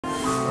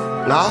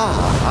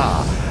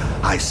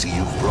I see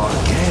you've brought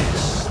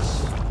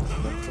guests.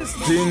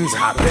 Things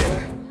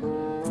happen.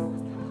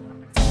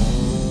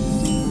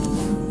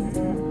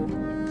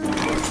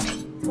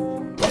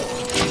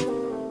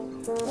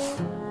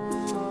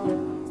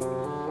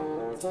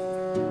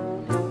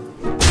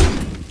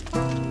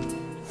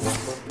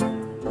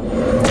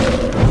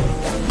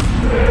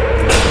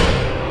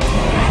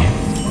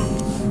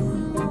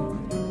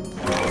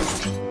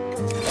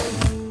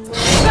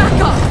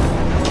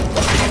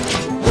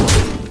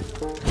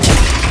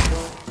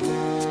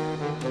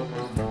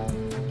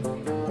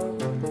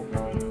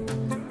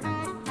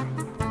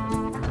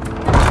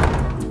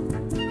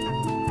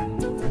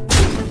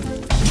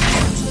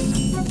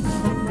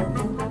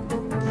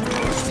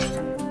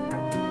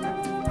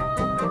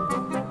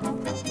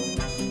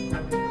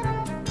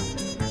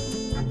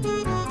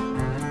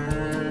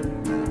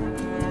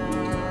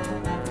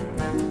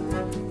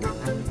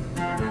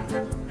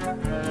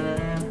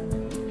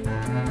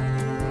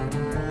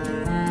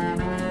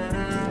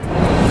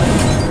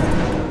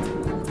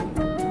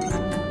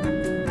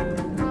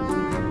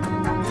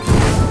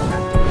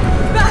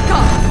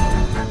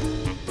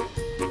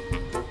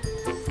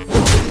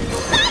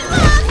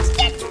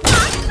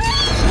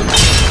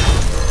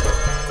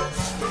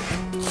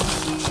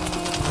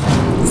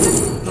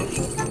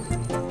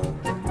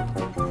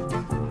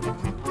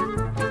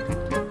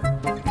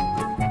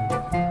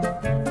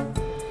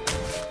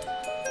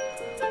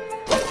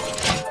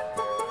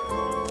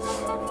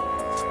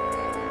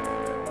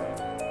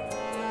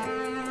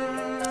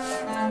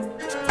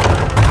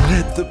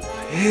 Let the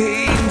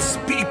pain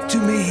speak to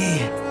me.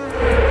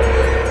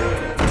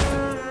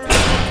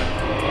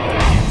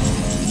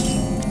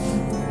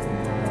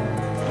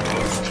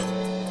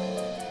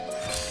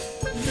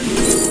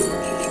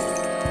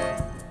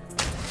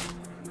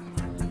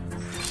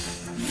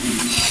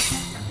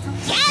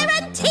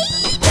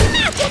 Guaranteed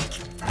magic!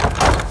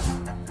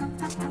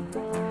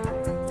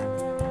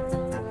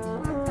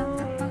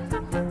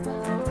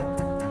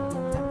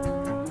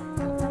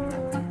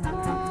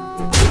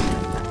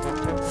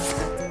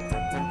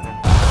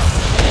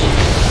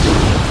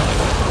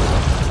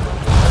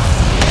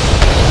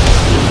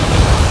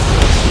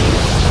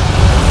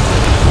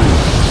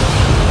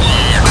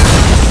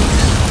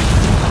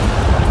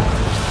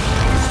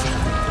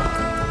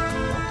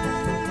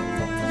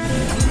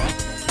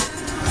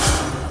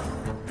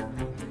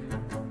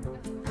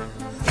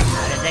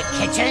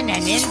 Kitchen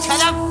and into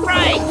the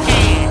frying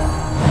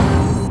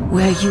pan!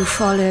 Were you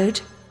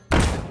followed?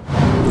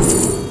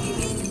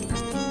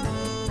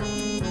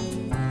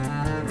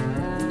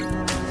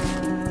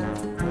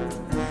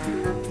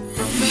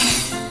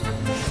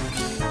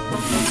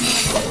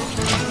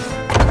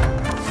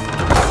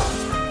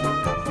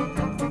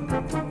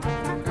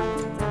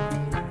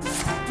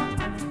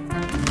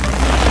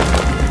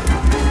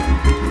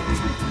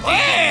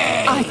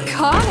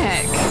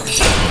 Iconic!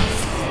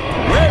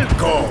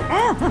 Welcome!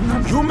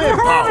 You may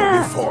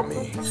bow before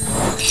me.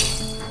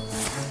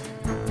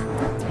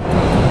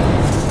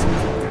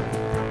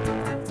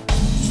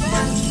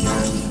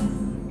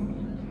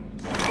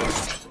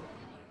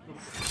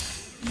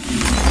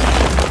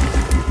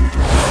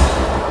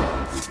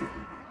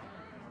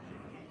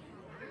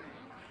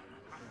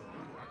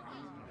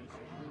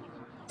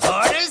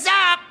 Orders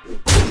up!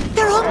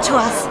 They're on to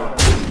us!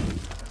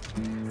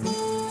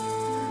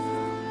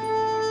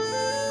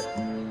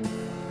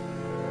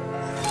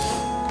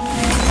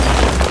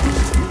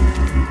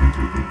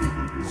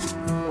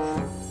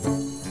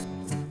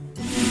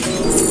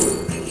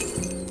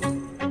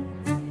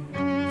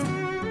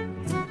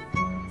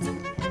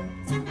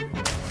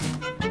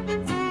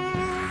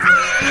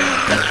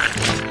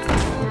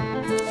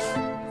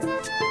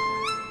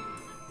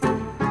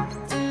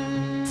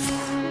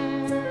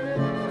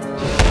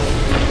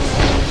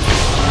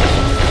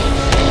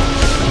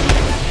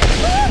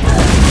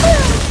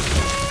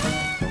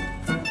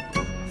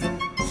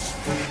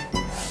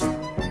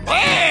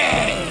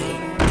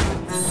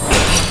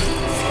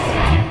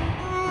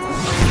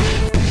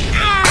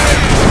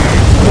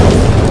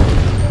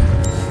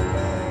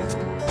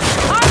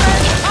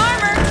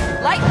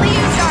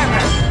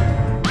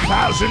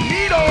 Thousand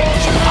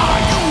needles! Are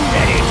you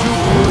ready to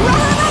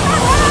rock?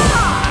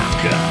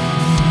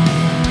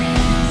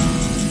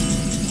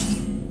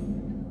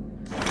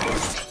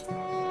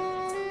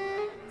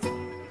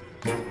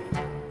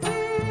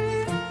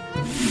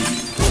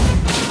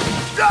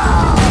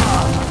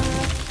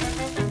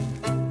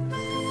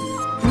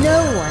 No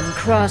one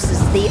crosses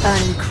the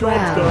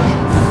uncrowned.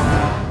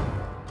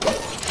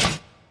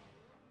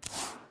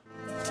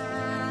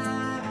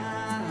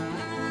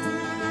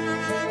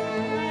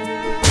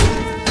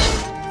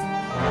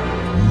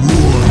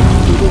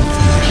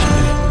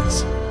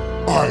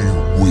 I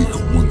wake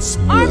once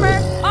more. Armor!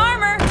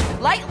 Armor!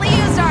 Lightly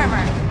used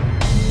armor!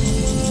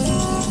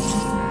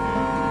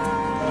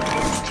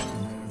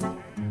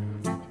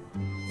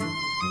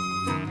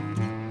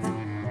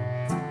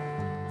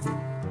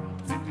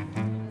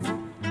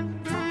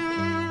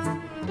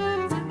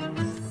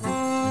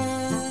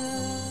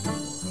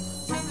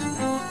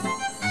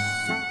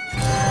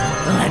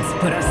 Let's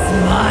put a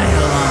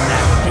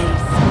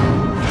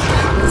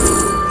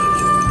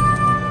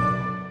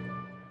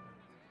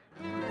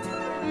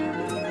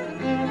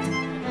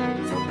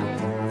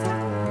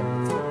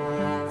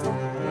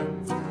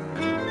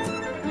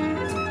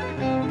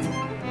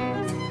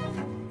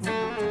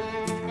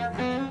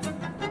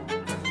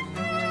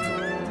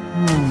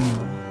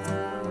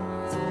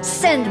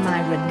Send my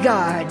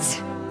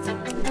regards.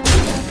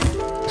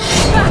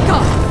 Back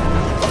off!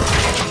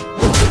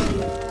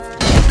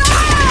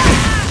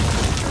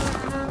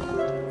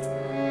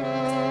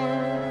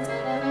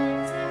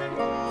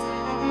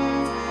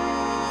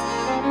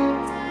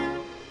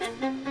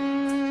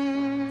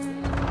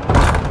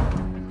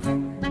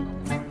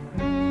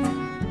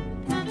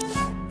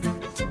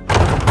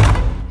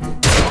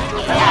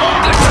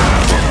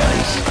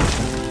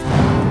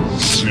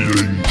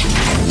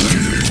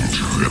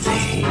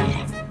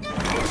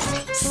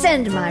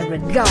 Send my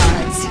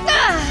regards.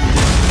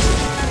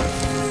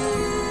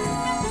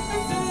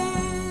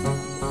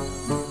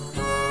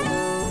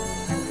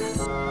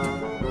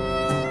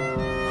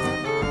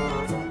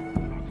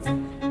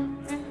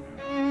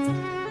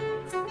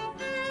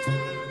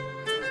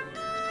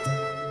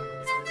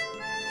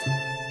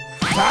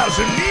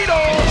 Thousand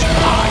Needles,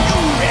 are you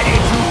ready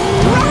to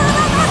rock?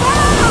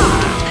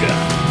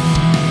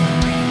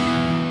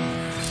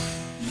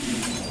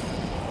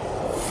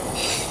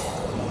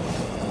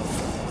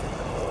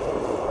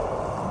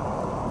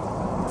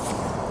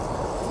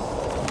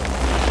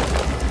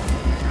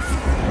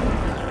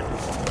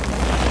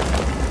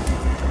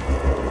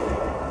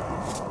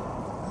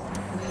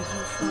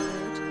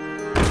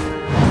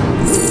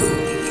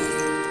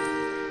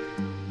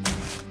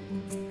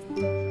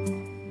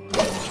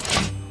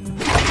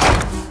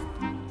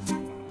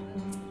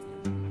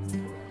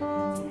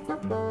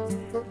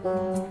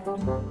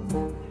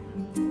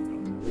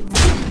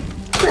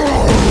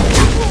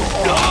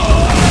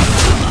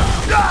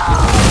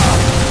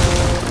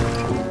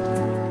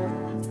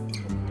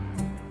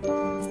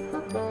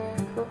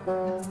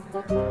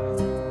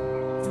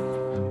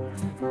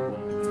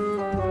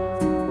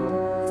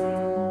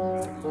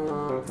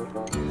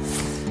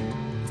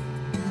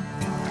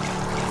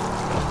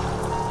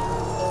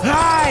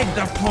 Ride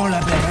the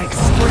Polar Bear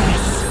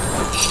Express!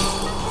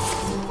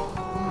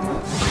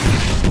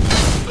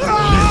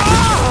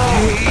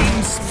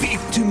 Pain,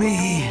 speak to me!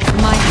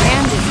 My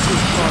hand is too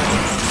full.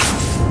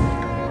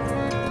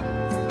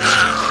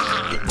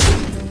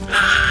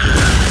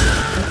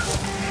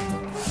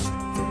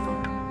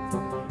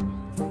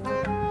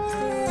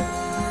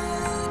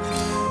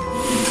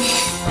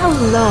 How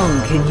long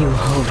can you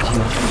hold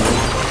your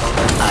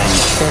breath? I'm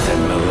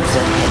 7 moves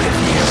ahead of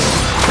you.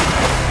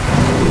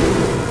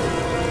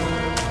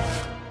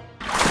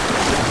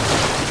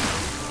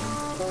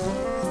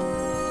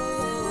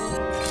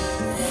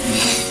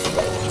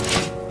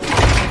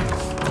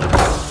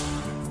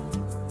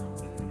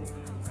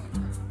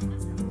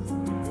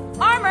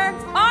 Armor!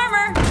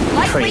 Armor!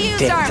 Lightly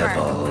used armor.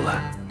 Predictable.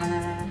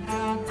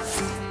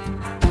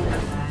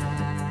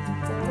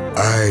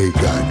 I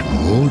got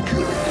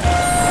mojo.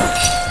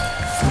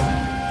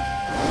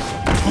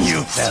 You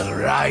fell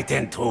right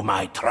into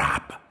my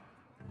trap.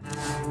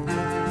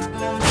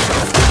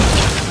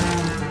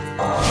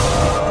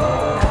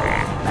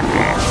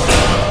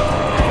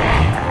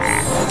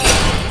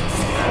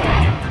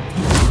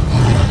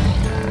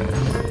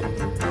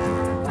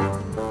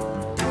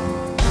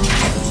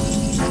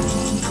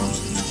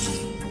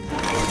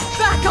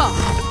 Back off!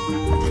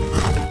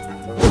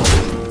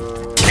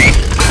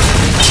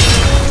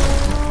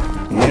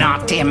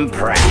 Not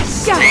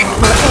impressed. Gasp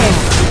for air!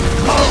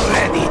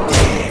 Already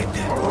dead.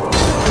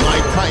 My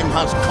time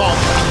has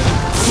come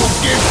to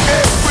give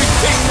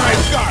everything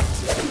I've got.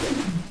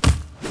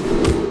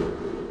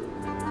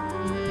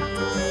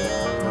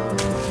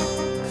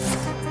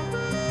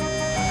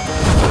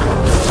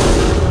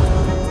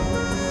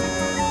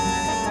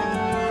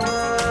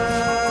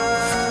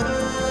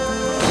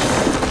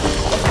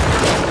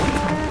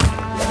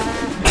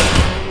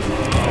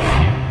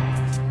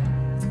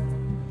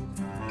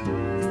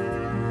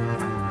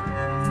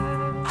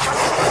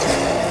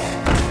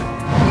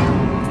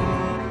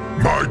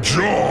 My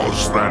jaws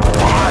that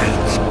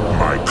bite,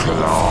 my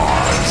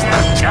claws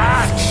that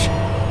catch.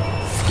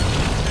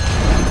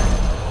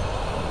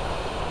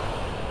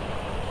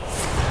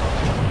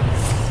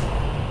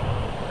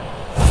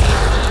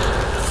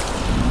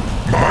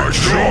 My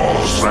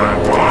jaws that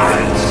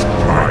bite,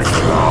 my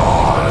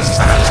claws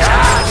that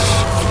catch.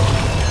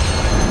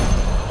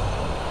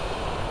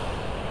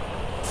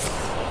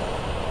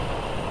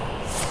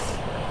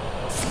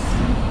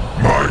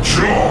 My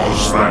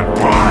jaws that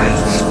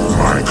bite,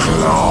 my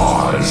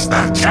claws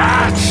that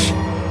catch.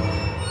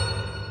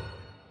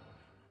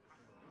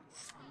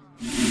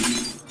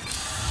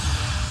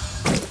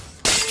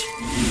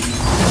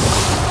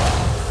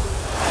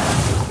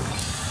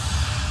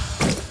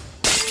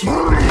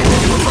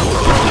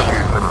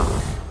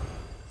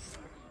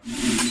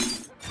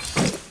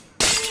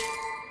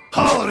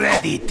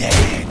 Already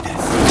dead.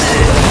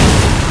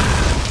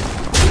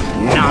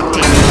 Not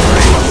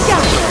impressed.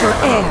 Gasp for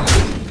air!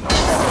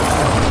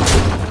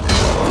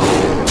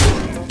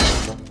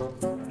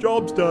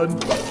 Job's done.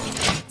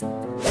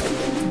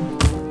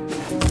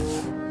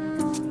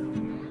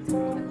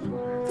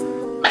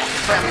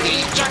 From the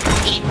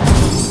junkie.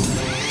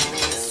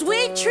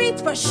 Sweet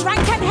treats for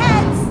shrunken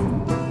heads!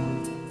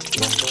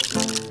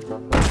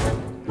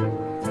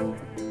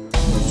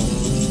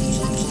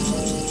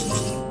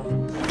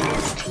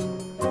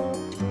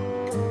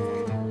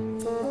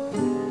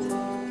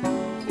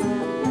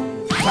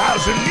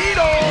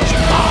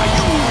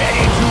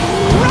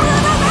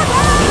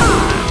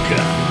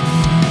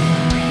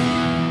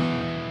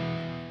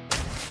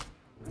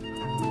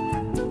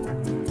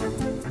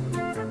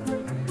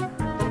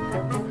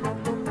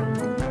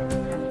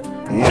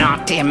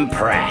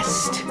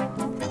 impressed.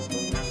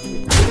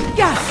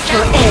 Gasp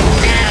for air.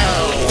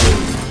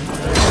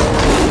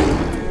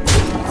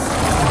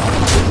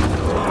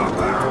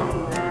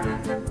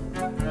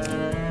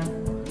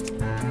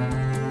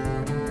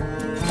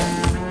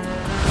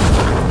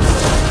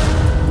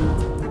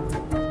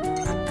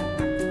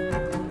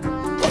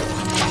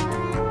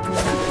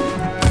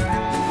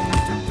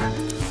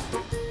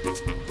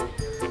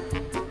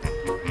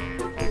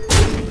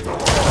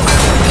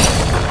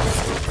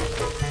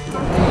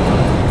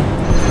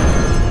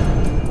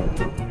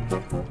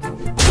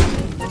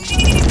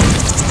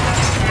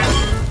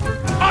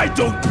 I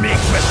don't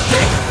make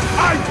mistakes!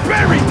 I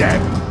bury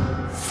them!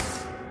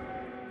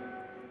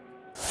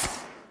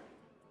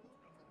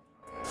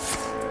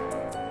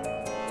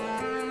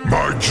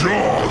 My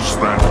jaws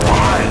that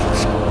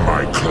bite,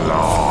 my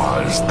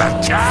claws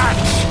that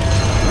catch.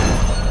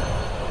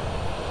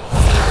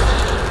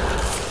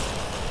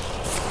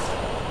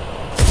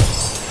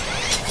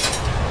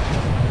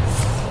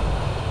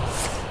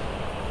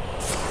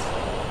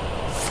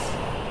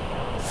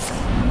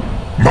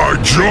 My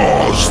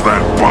jaws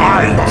that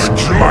bite,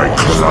 my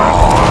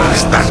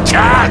claws that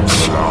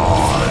catch.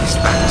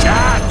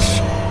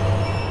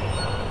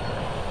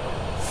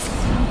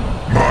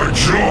 My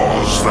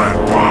jaws that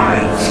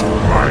bite,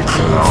 my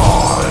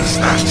claws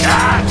that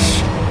catch.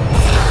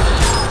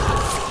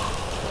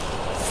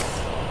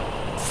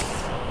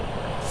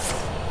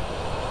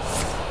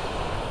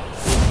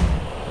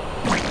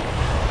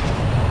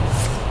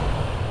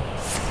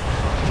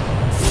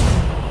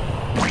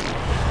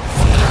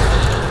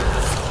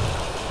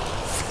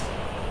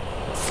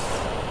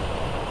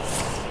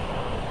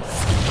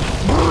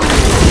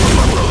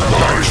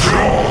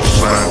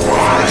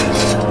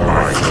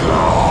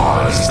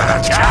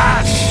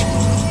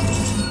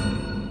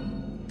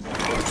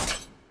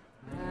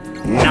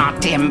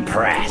 Not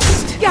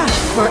impressed.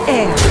 Gasp for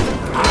air.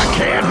 I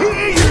can't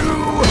hear you!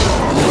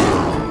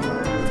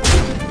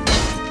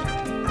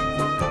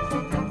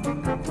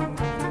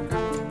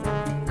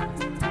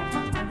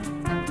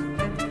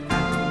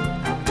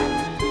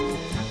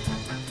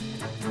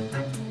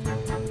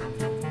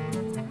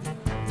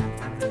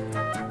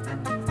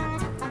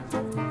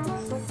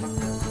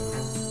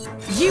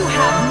 You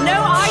have no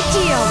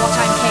idea what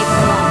I'm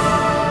capable of.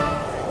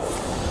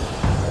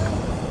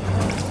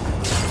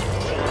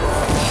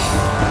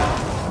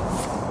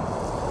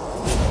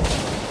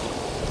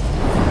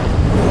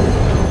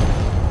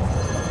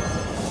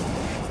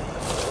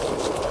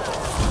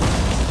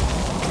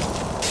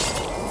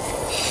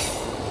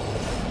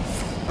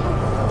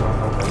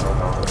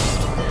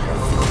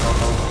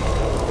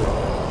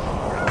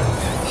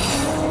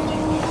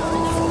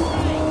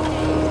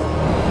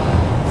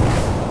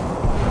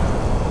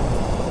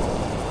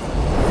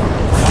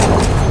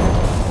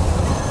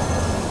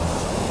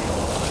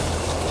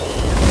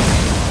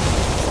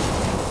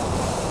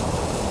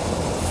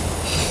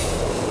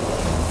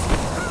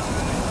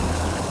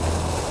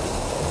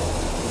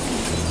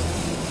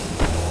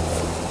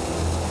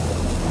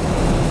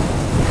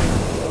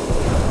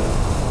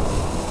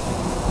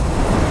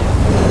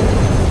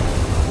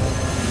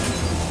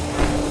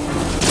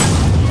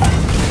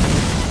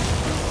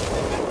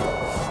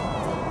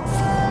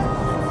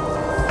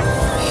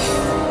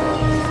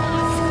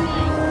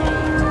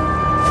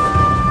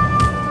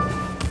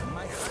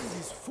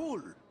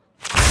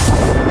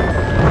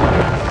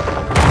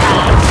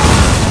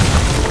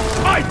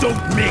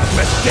 Don't make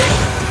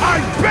mistakes! I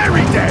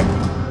bury them!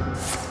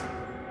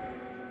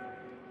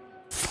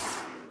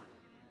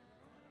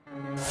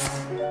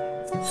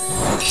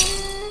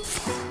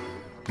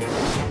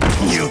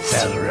 You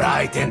fell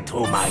right into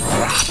my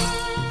trap.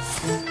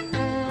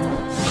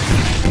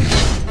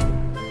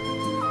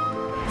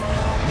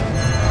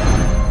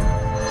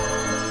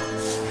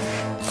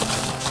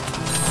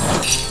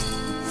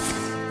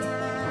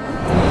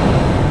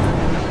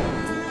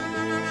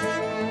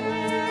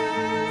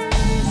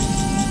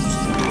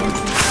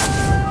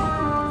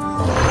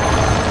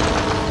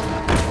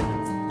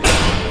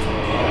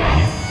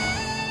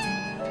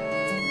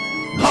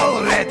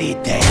 Already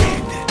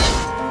dead.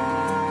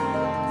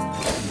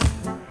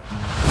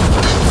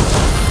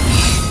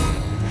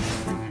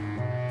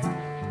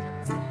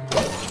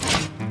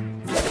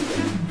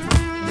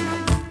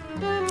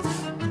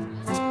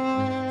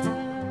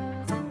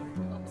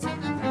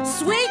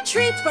 Sweet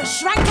treats for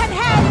shrunken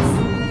heads!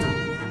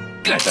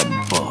 Get them,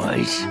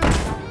 boys.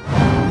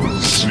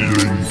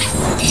 Ceiling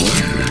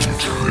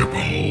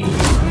triple.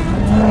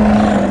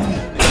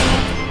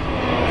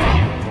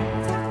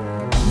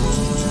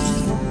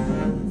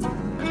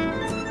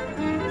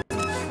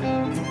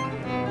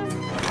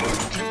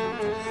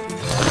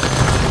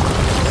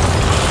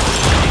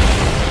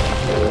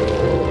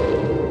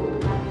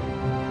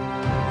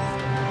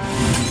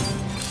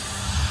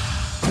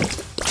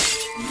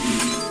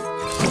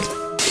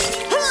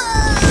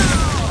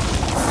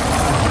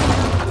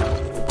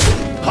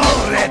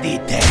 Already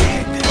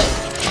dead.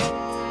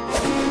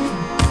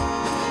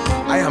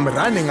 I am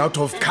running out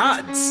of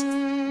cards.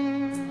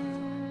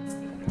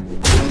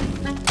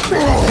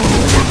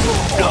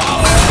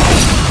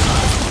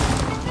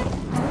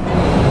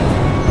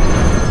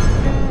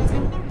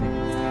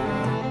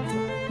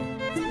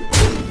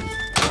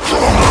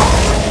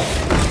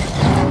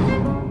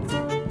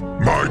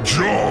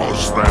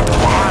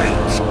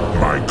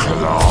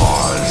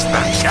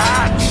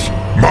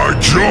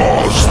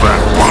 jaws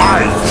that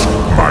bite,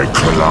 my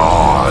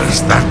claws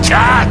that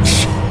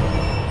catch.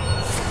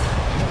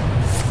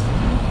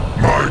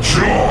 My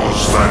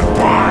jaws that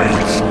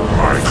bite,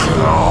 my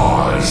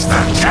claws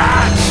that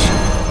catch.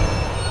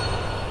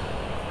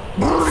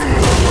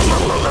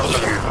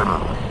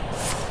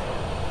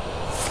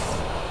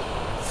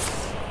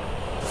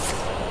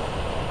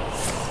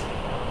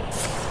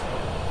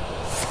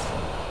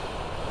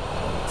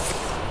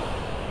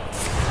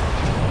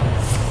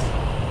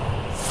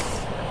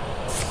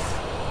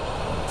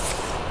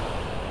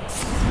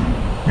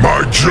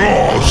 My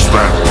jaws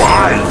that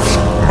bite,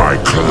 my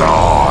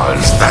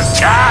claws that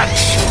catch.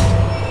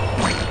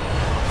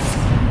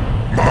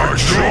 My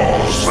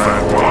jaws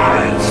that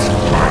bite,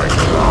 my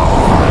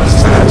claws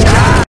that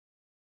catch.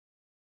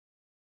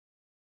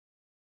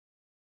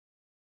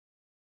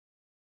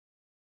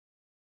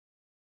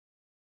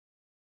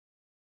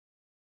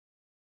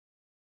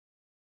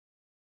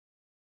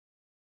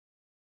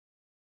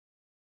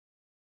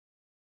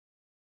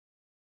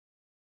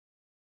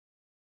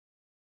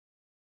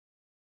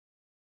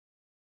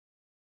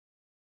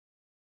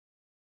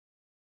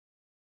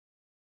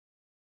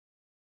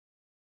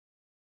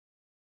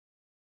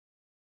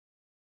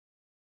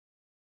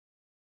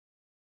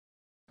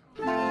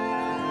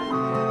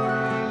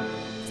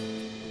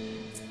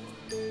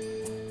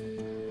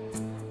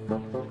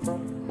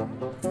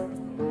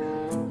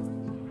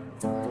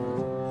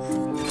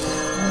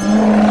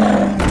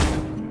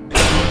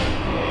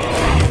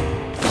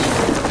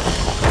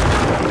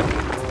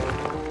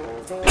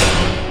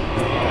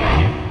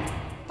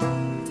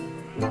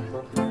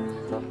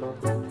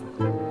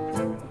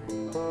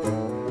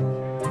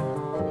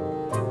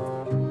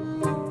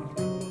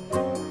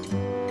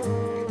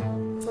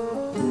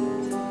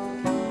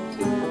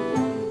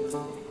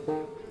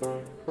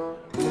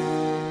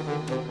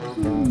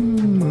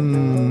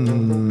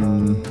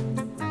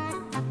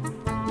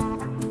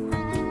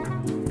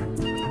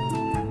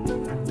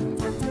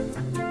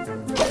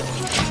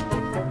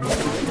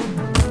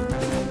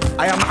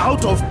 I am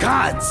out of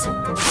cards.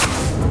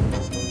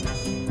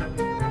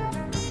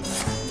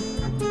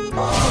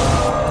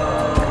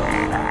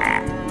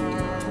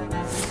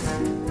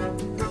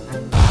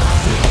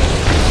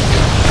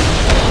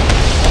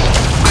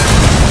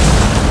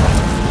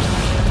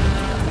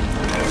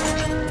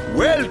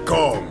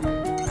 Welcome.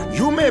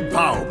 You may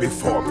bow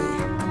before me.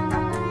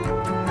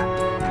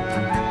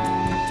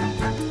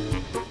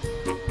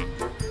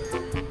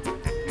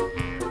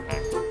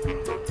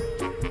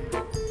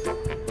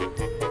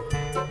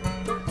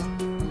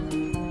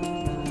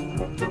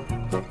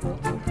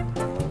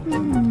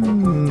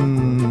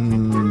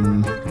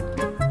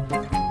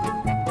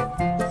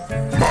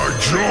 My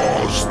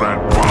jaws that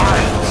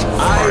bite,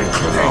 my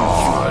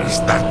claws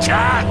that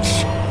catch.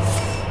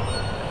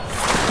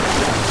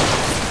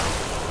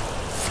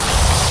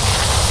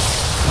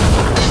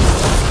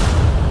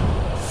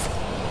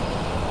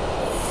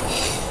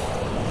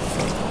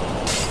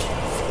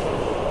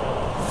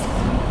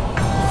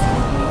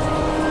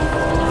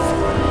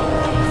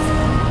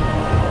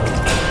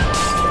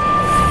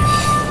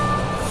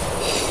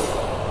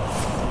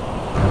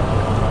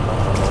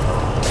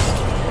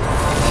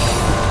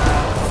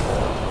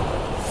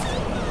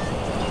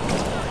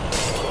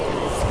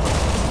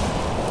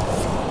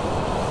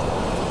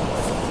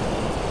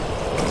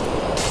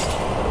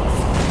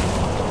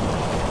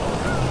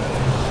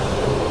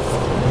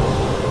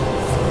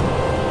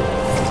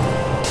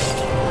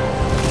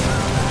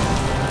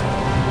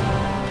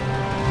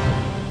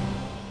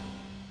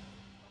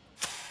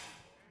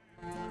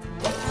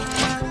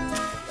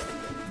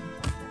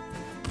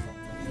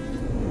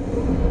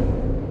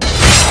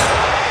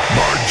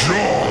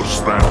 Jaws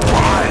that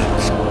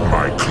bite,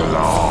 my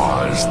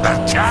claws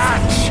that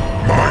catch. My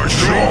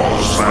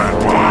jaws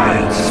that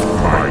bite,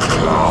 my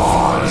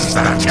claws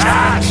that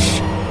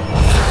catch.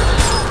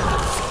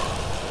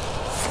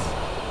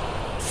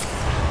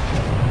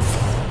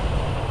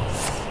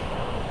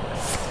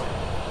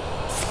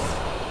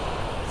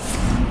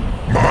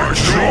 My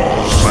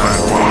jaws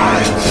that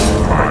bite,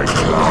 my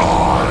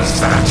claws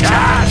that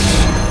catch.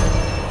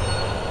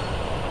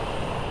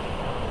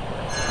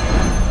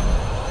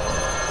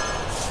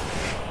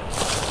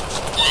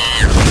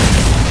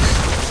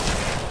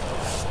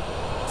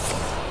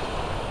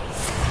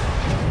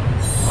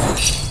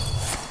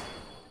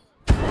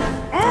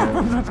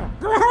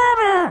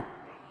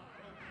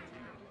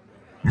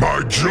 My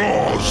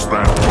jaws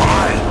that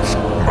bite,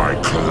 my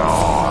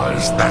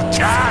claws that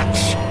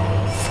catch.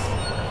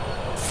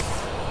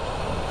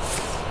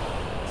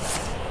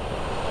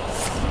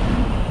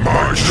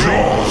 My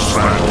jaws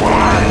that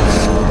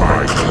bite,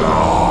 my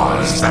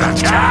claws that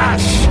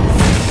catch.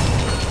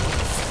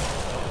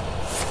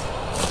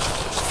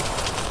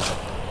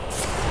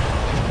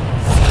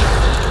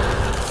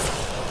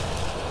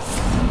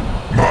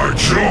 My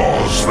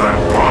jaws that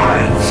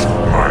bite,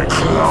 my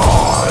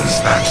claws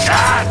that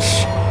catch.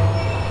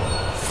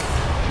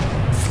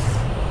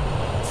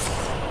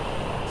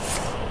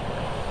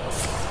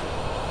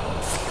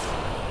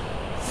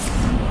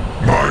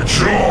 My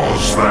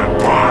jaws that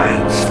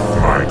bite,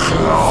 my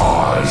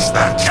claws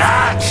that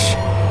catch.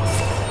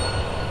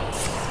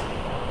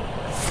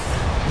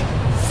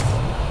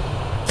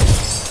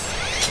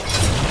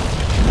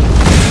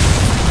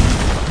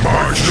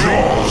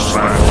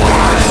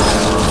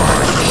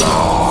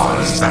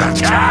 that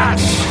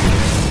catch!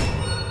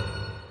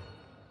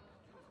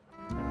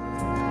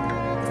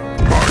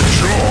 My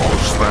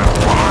jaws that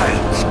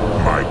bite,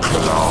 my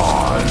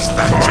claws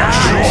that catch!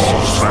 My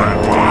jaws that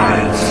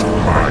bite,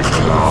 my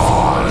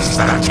claws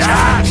that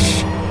catch!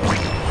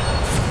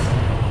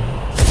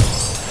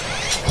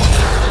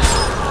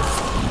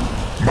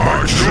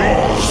 My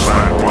jaws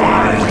that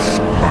bite,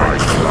 my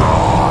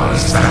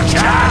claws that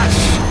catch!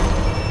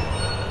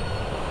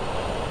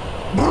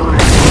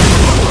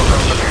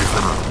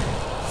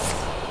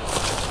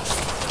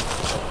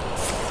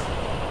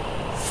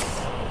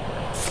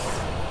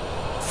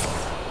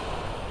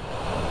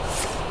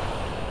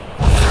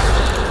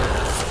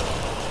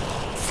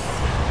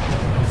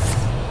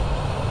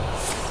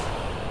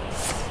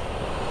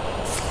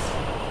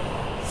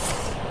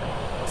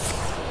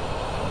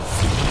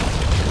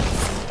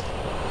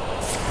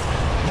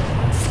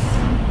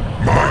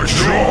 My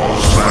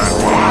jaws that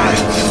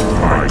bite,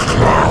 my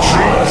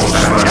claws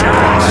that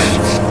catch,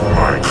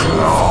 my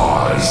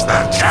claws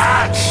that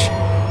catch,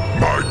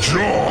 my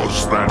jaws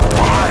that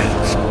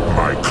bite,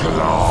 my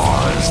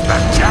claws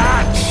that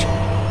catch.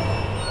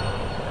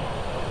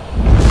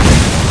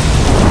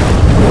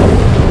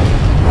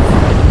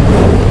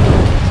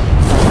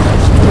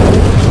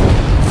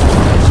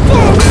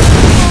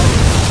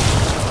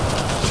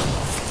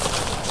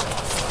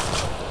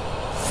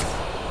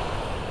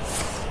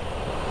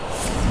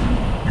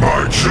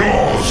 My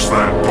jaws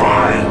that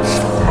bite,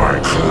 my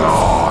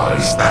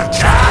claws that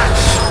catch.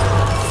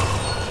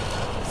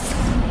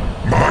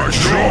 My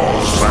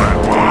jaws that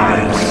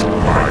bite,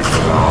 my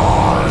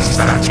claws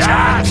that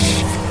catch.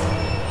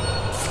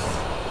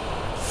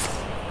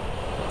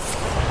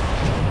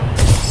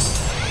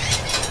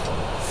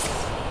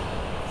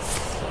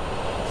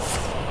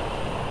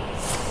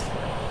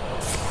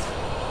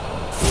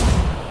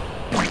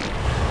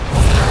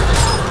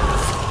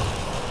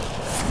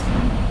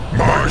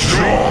 My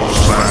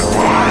jaws that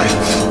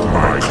bite,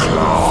 my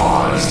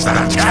claws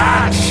that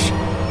catch.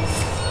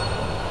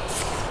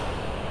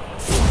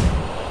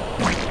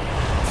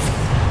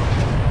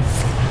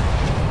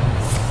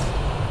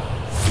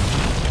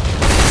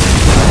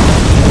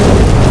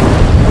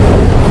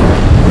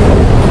 My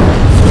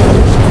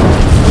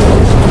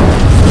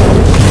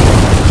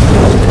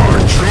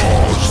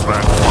jaws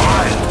that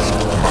bite,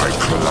 my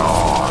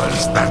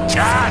claws that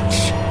catch.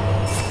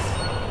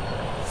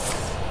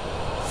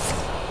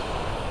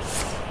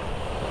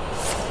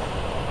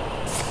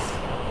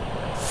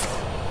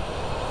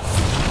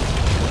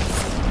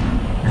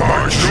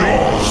 My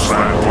jaws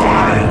that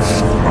bite,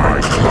 my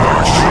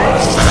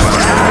claws that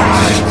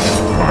catch,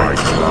 my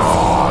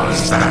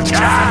claws that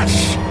catch.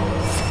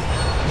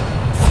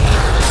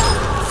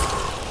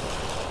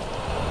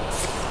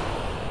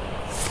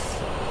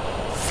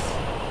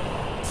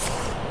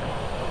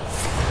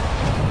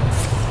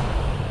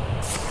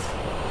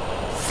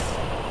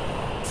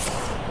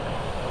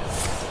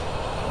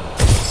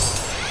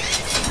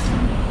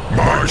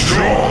 My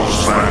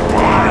jaws that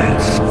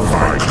bite,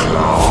 my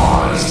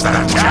claws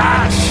that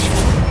catch.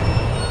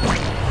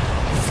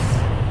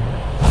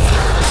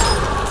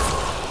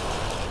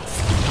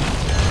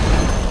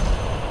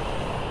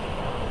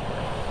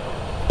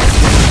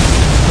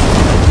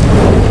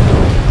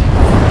 My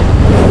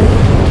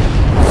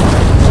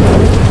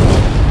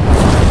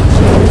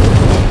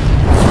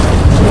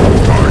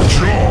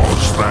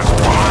jaws that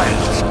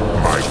bite,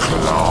 my claws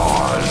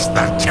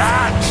that catch.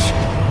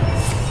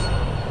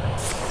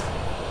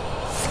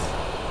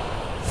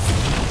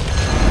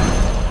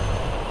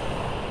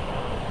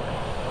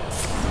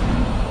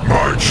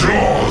 My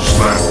jaws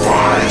that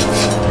bite,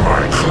 my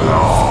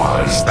claws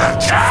that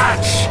catch.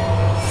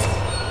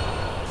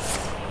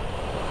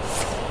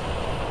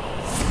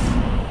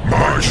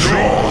 My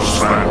jaws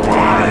that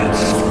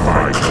bite,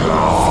 my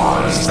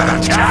claws that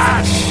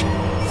catch.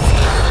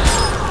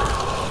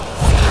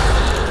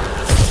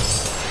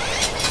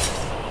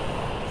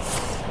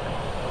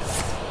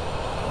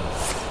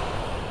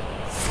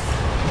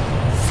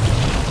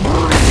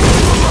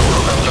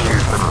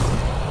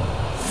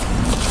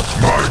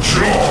 My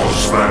jaws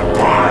that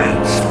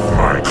bite,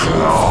 my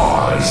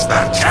claws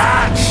that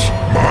catch.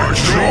 My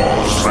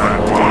jaws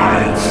that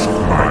bite,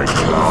 my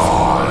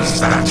claws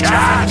that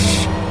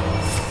catch.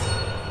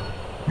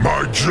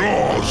 My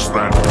jaws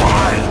that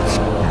bite,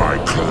 my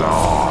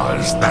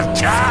claws that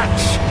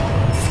catch.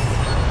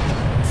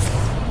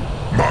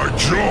 My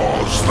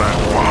jaws that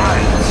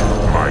bite,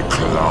 my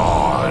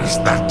claws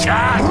that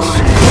catch.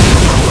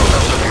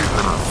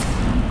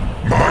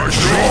 My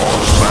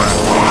jaws that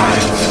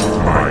bite,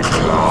 my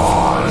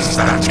claws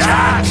that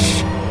catch.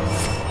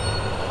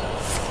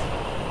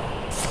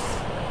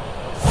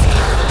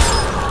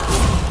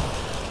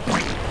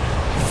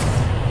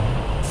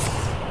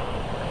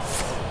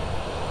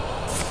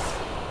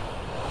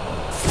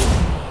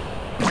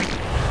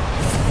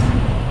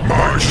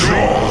 My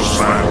jaws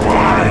that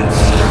bite,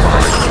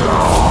 my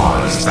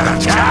claws that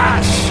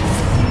catch.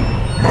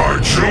 My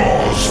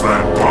jaws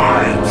that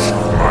bite,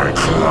 my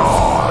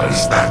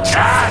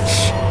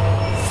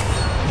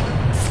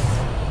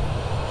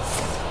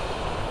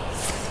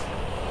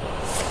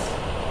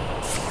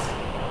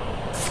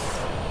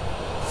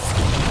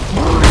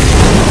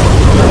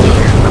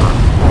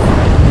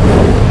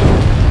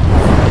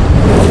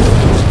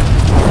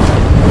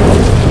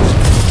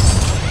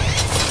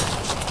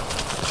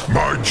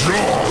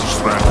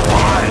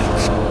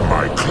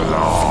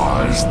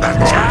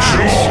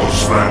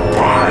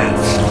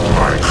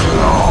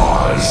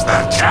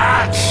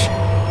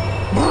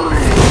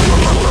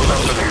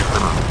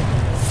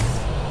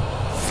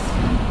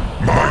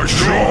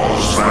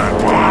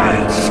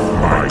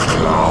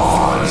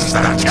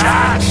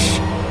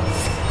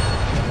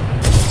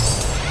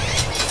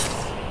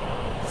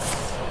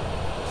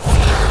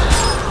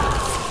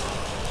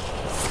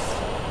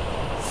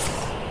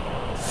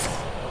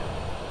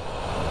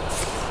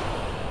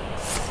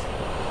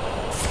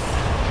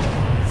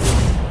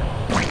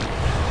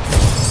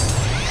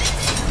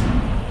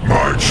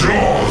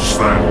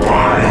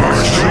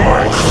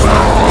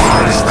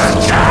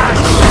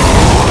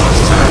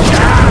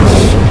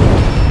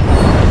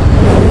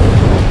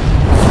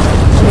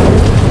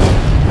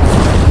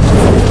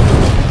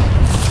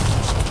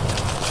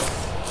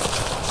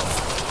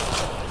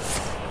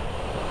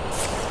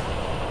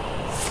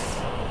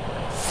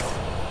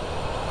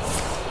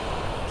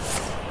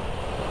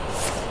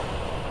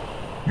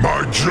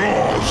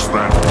jaws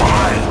that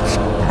bite,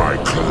 my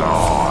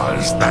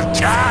claws that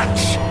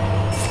catch.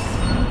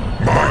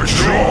 My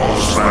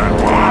jaws that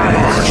bite,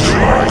 my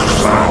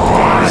jaws that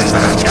bite,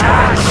 that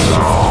catch,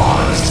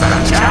 claws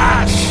that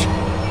catch.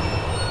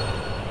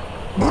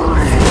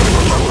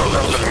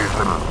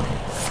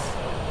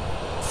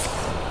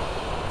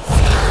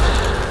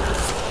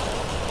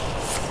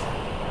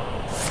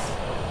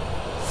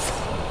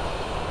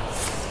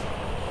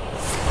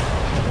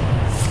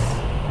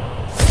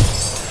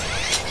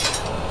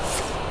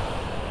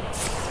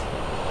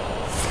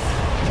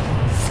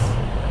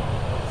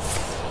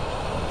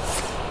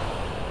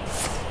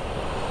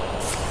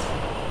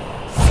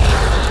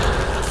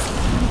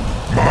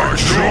 My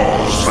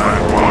jaws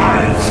that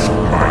bite,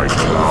 my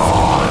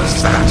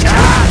claws that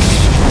catch.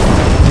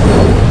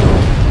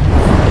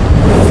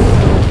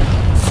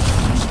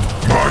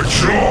 My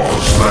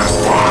jaws that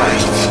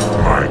bite,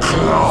 my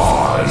claws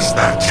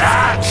that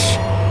catch.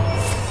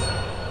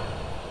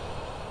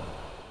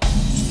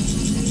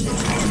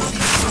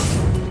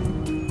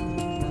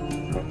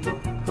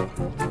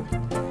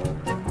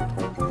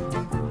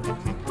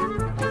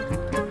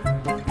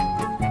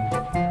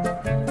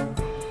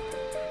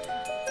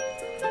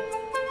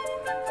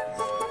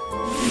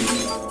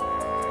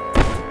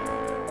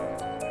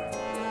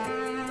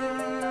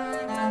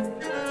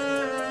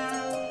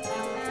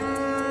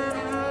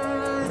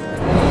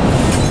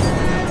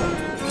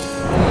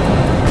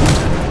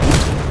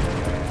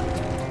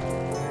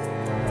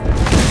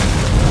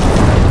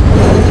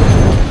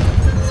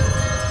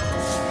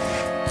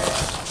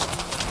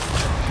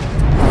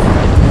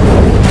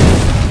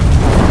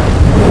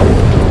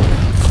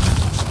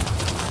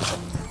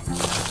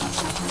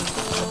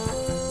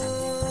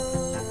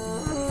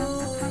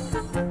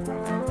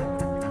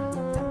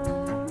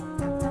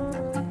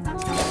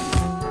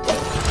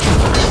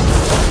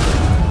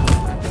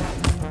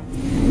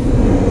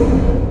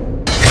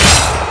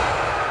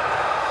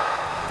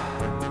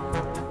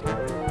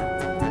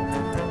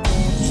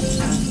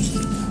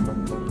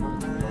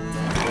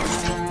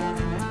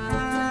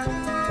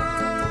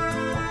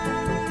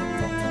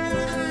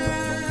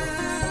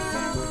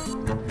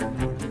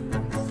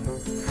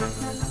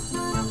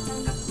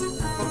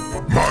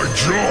 My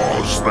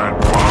jaws that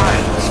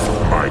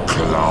bite, my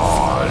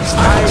claws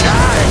that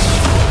catch.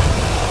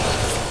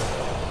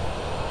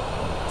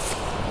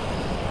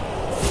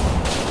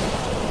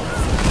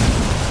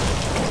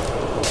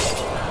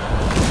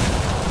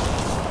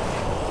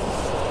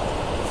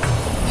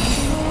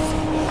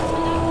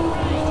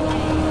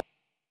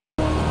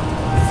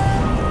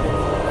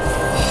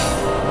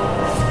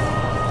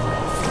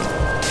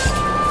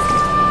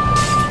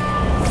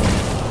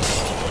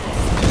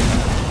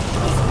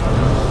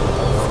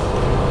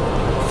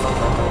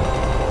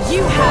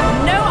 You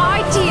have no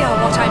idea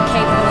what I'm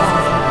capable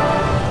of.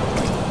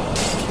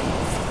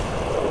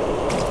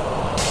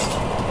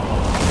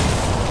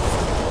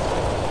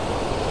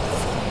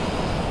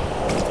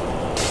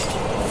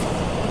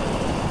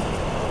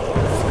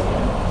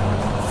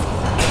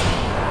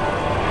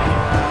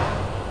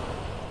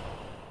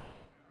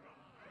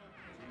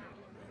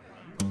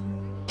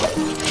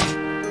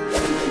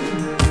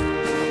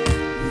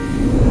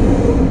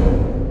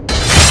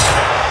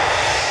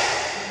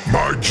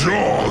 My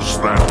jaws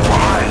that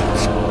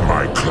bite,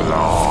 my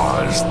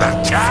claws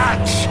that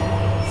catch.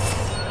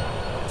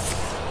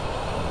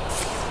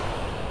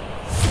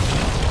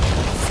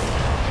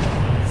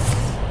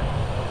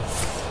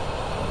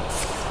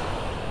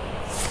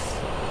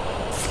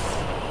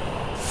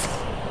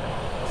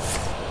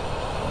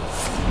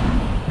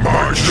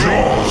 My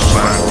jaws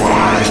that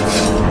bite,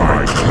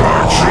 my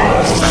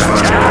claws that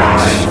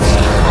catch,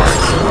 my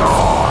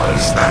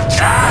claws that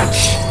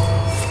catch.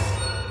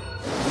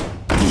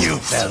 You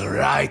fell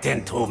right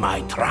into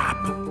my trap.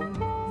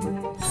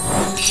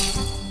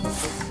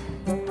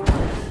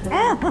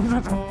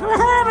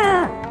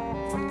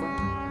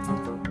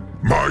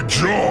 My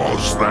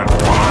jaws that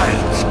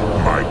bite,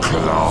 my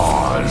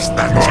claws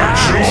that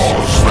catch. My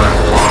jaws that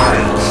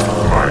bite,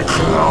 my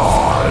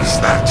claws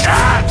that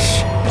catch.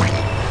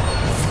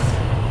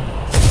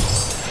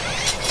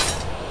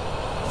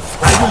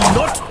 I will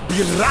not be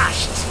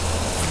rushed.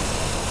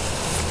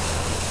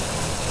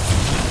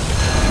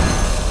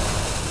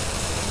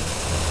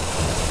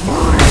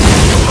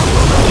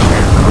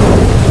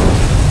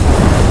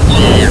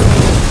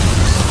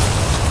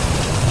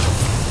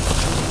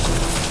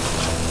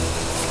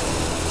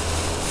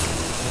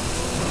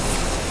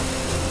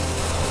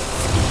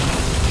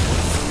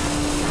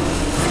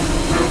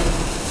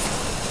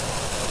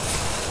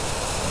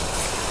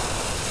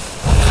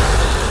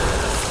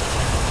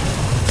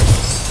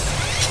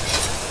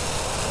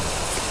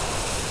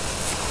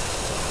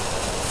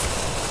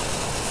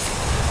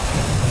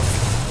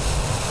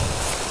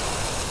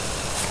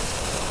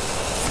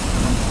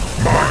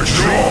 My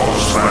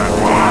jaws that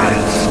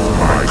bite,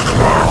 my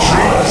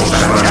claws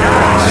that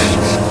catch,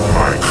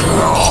 my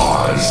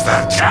claws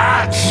that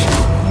catch.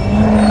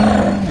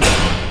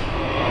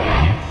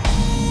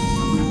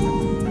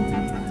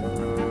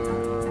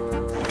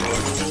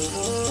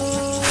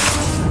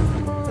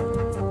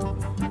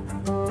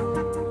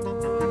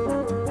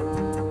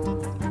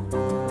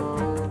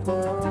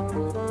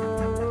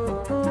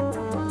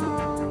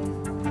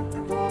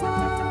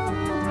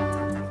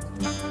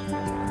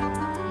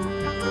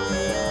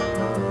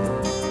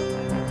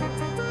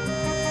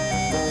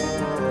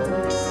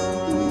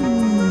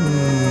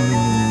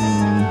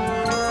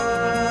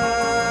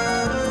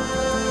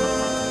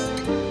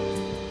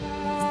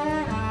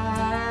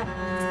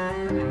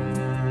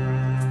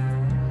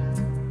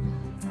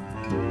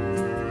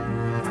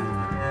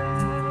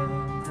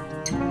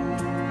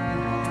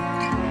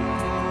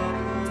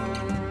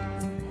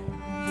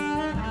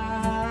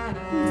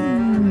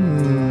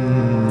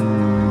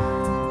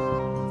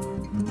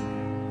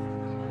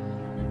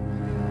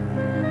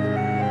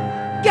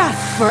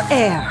 Gasp for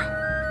air!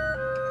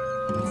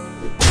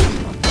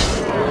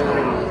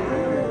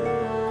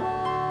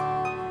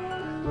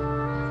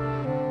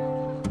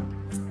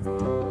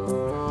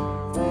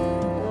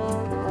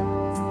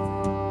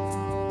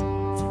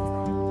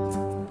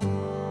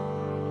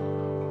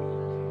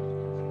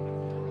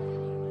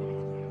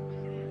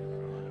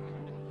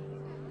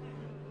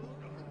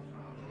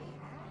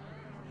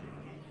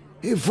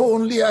 If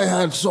only I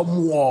had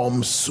some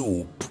warm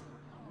soup.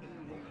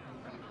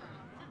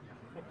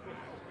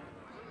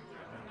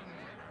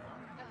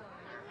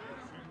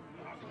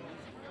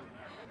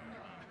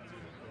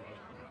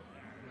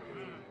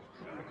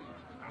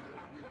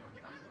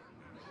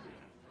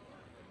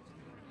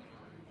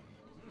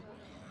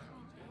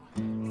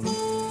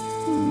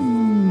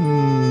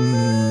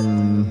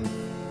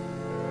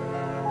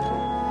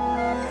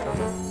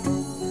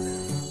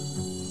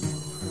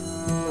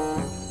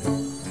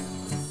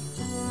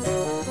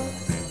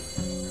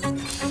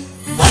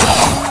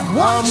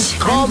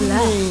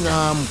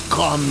 I'm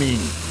coming.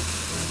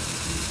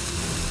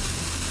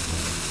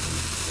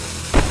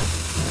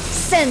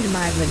 Send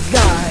my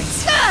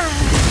regards.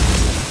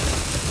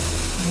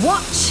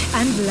 Watch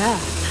and learn.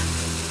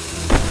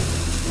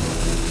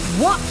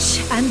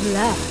 Watch and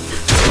learn.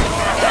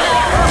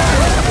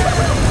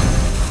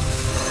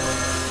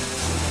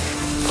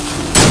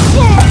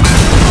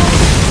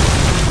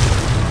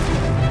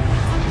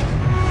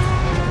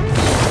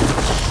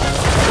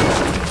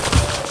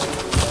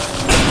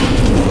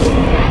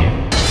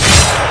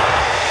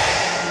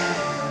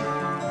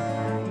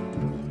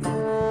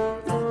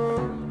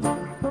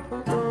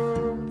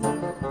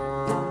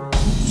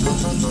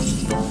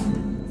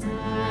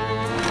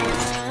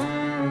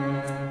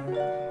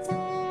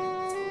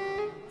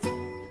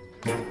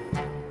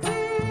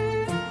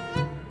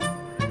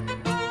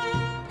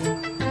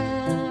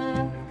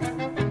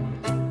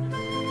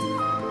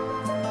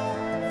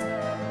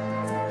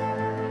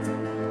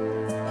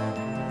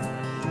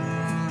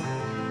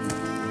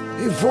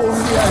 If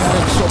only I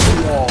had some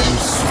warm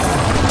soup.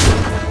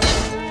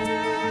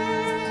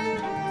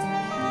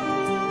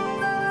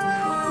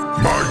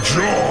 My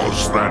jaws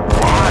that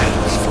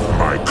bite,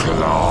 my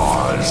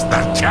claws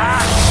that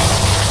catch.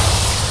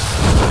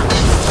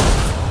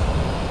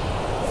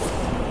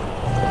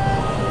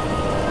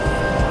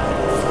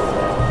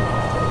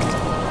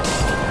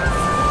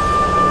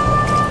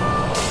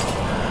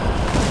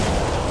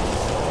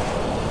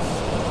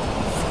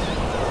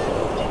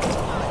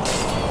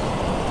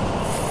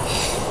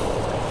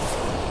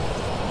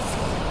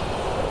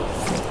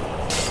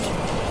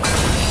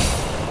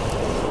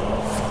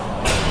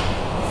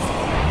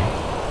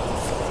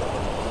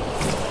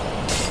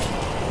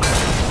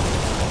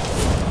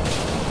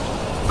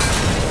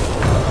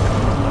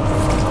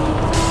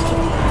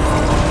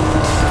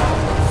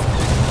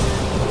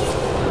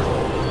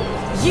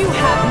 You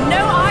have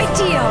no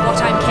idea what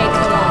I'm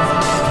capable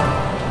of.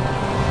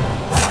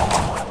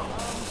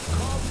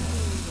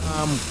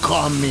 I'm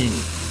coming.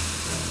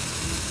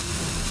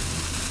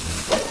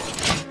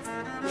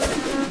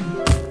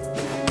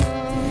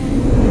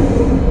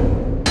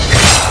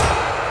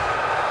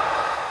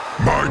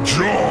 My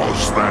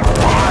jaws that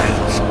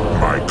bite,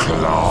 my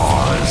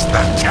claws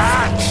that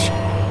catch.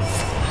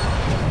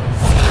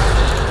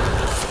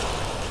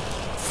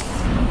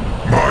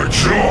 My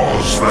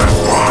jaws that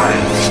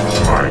bite,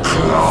 my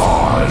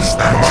claws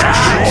that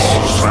catch.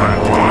 My jaws that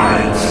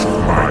bite,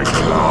 my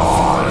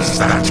claws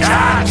that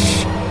catch.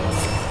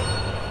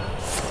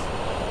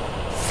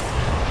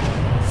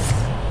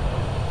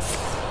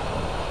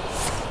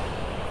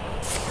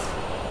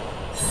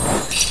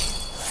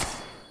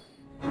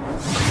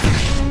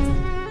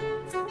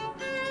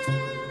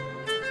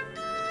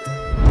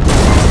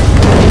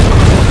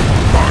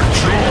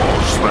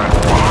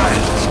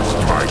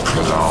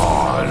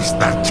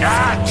 That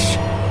catch!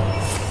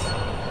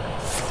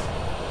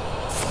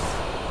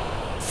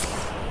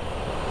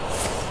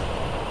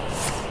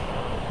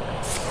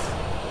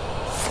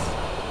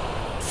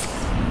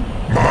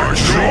 My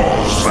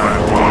jaws that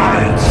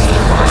bite,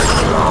 my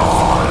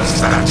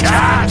claws that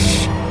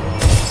catch!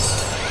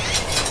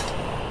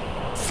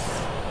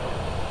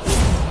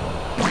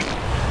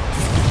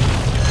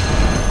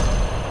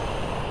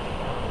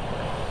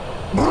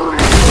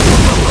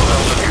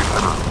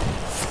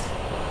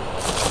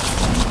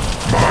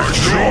 My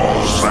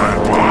jaws that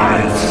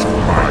bite,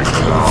 my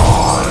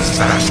claws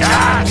that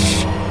catch!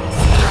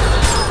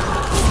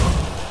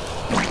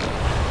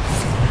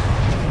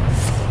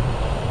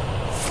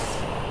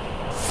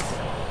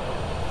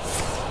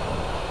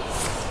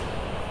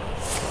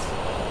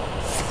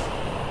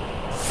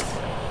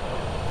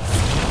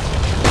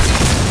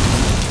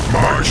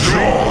 My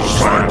jaws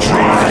that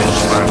bite,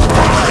 my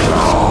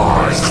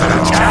claws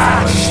that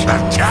catch,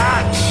 that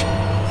catch!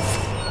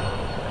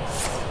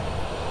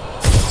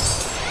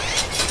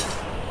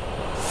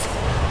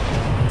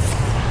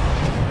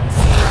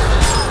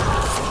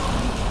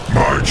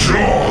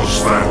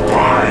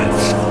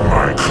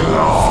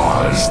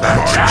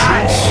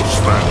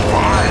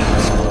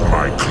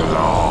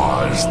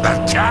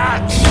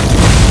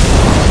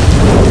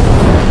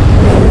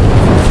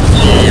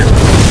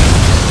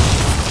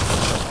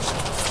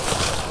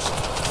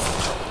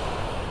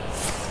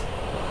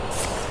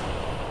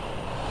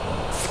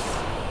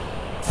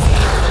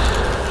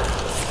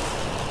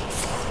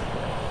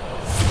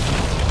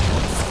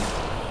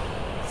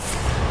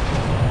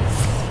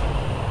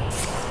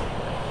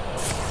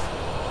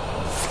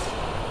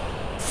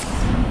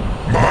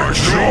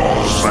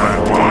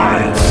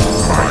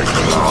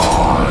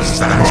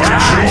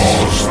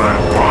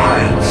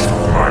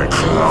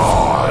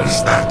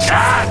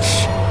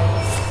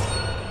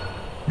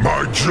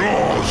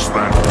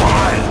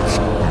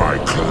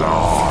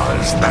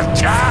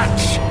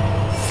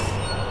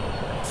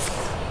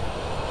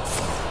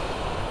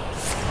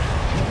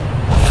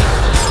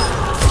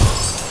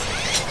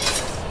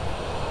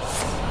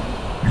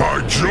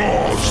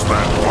 jaws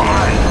that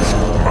bite,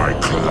 my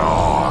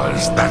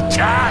claws that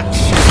catch.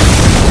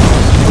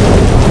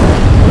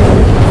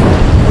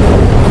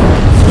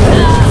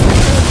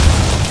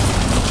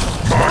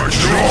 My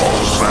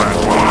jaws that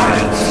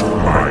bite,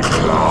 my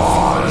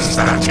claws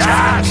that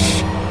catch.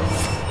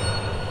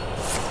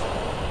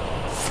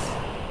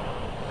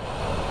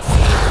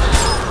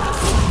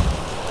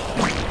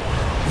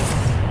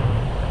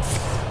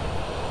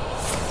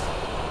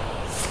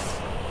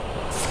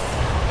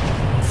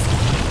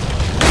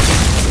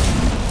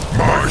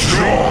 My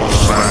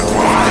jaws that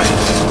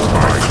bite,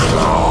 my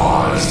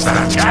claws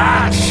that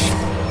catch.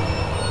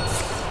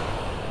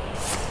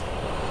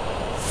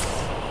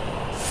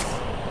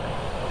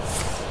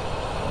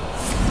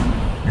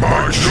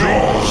 My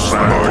jaws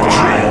that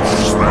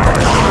bite, my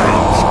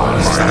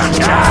claws that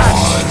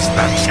catch.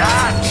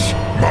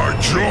 My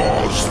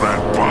jaws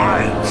that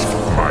bite,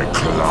 my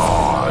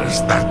claws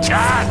that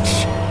catch.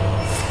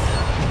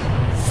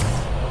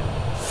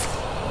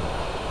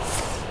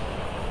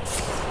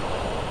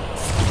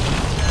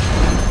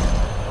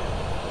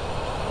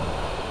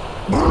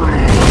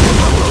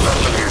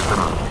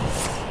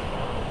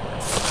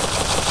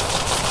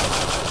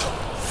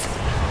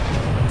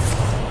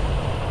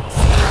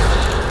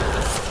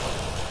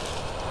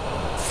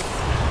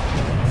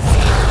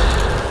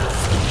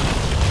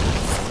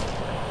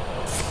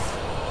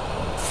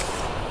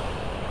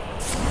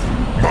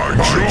 My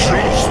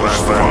jaws that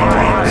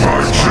bite,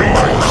 my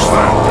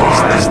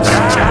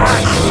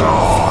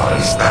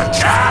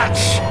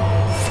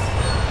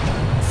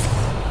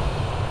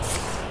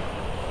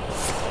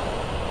claws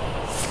that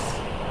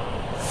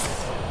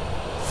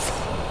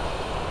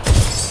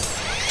catch.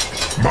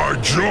 My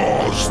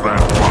jaws that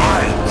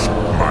bite,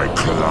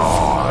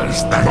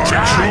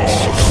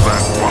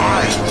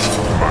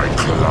 my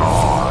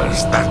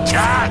claws that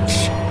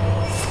catch.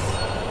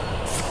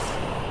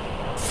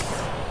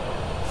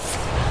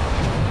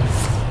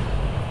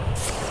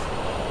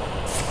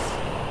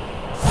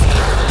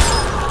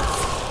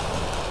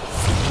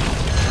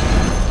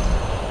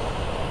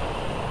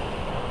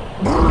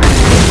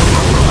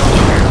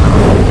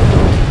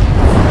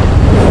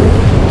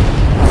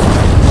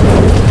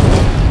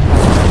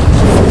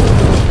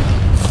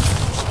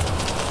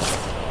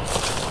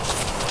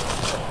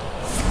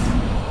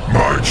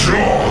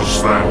 My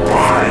jaws that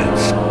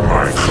bite,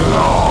 my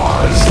claws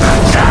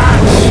that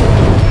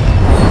catch.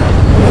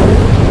 My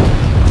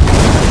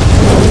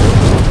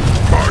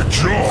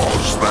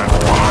jaws that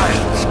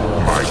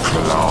bite, my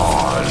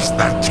claws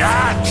that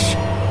catch.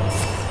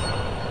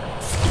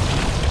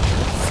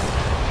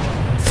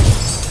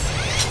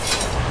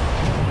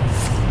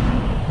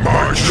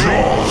 My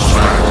jaws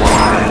that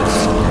bite,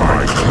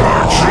 my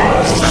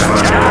claws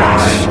that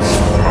catch.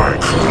 My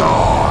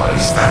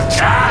claws that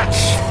catch.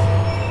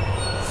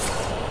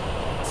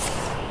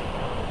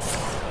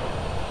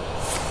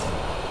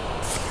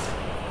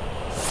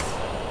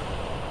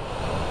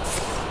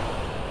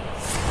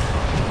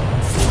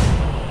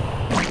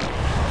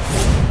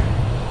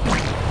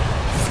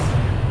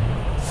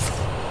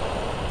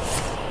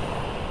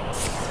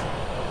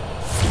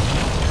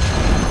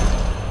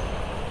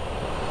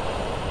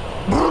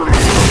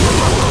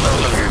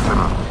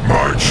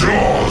 My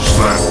jaws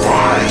that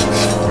bite,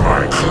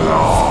 my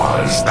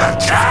claws that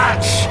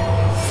catch.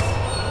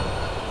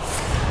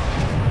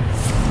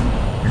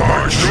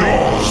 My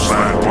jaws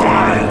that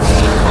bite,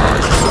 my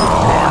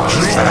claws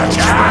that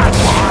catch.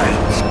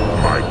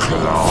 My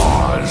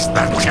claws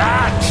that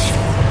catch.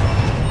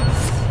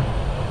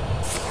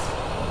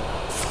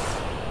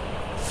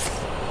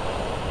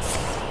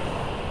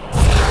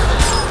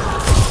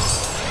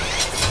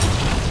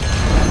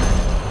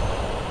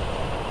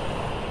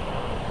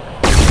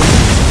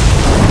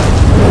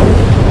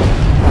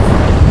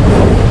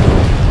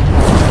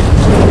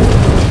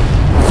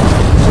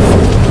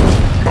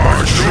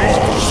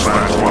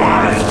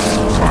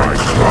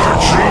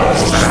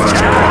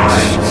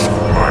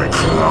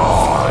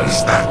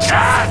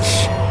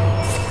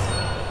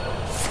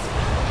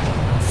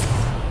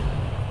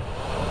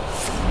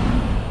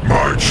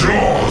 My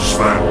jaws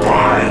that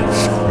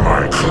bite,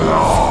 my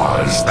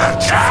claws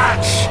that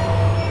catch.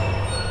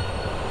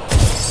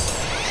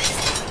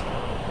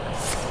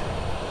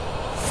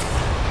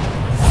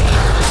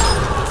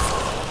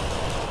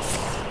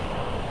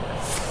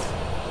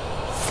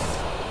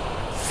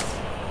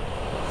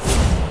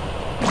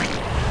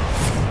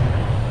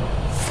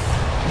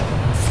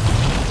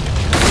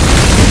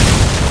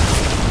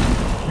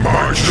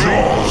 My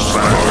jaws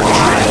that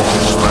bite,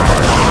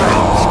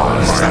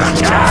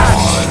 my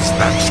claws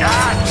that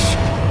catch.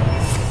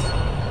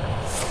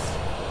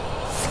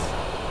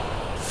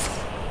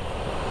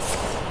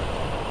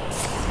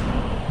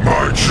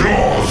 My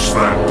jaws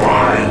that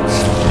bite,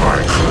 my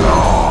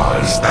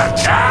claws that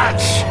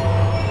catch.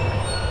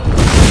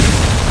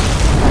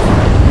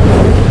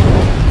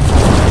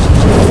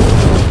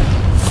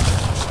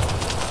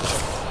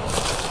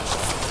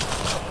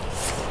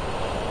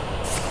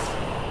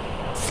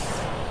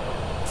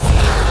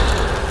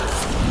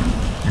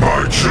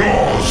 My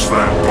jaws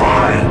that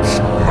bite,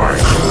 my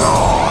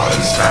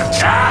claws that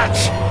catch.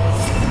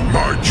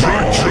 My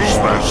jaws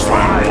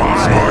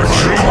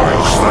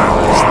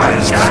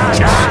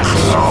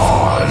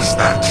claws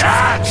that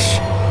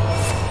catch!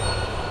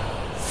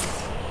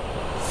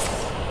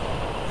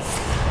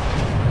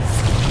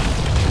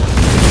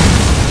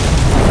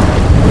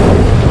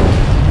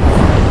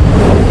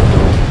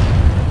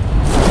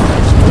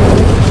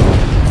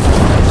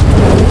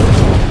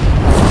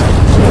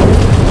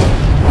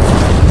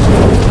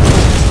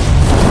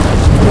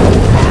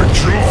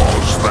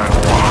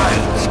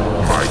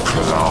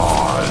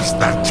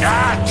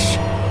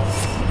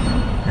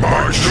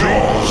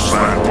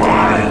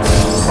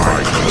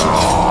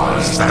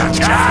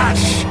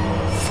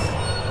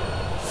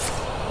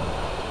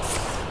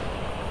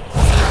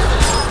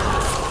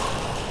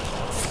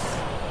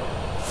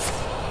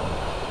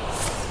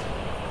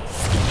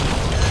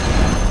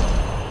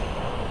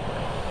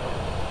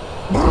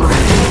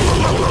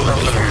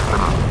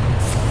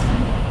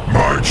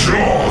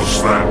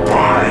 Jaws that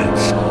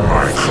bite,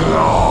 my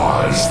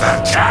claws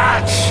that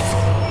catch.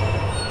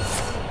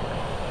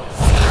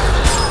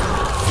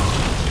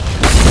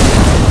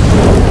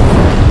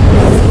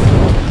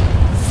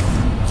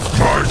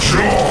 My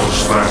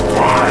jaws that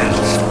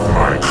bite,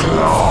 my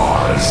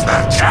claws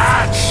that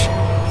catch.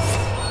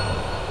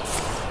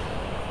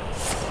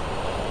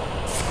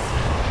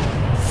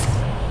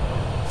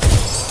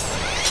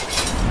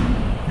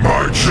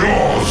 My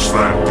jaws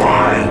that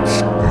bite,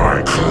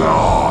 my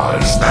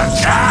claws that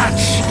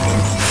catch!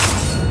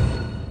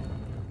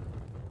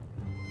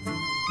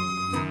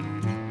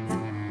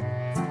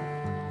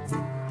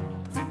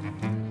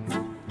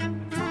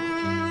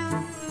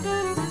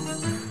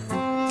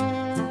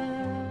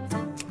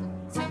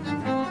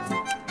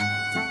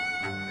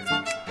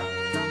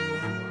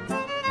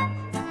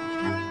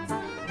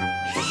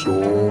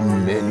 So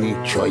many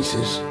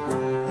choices.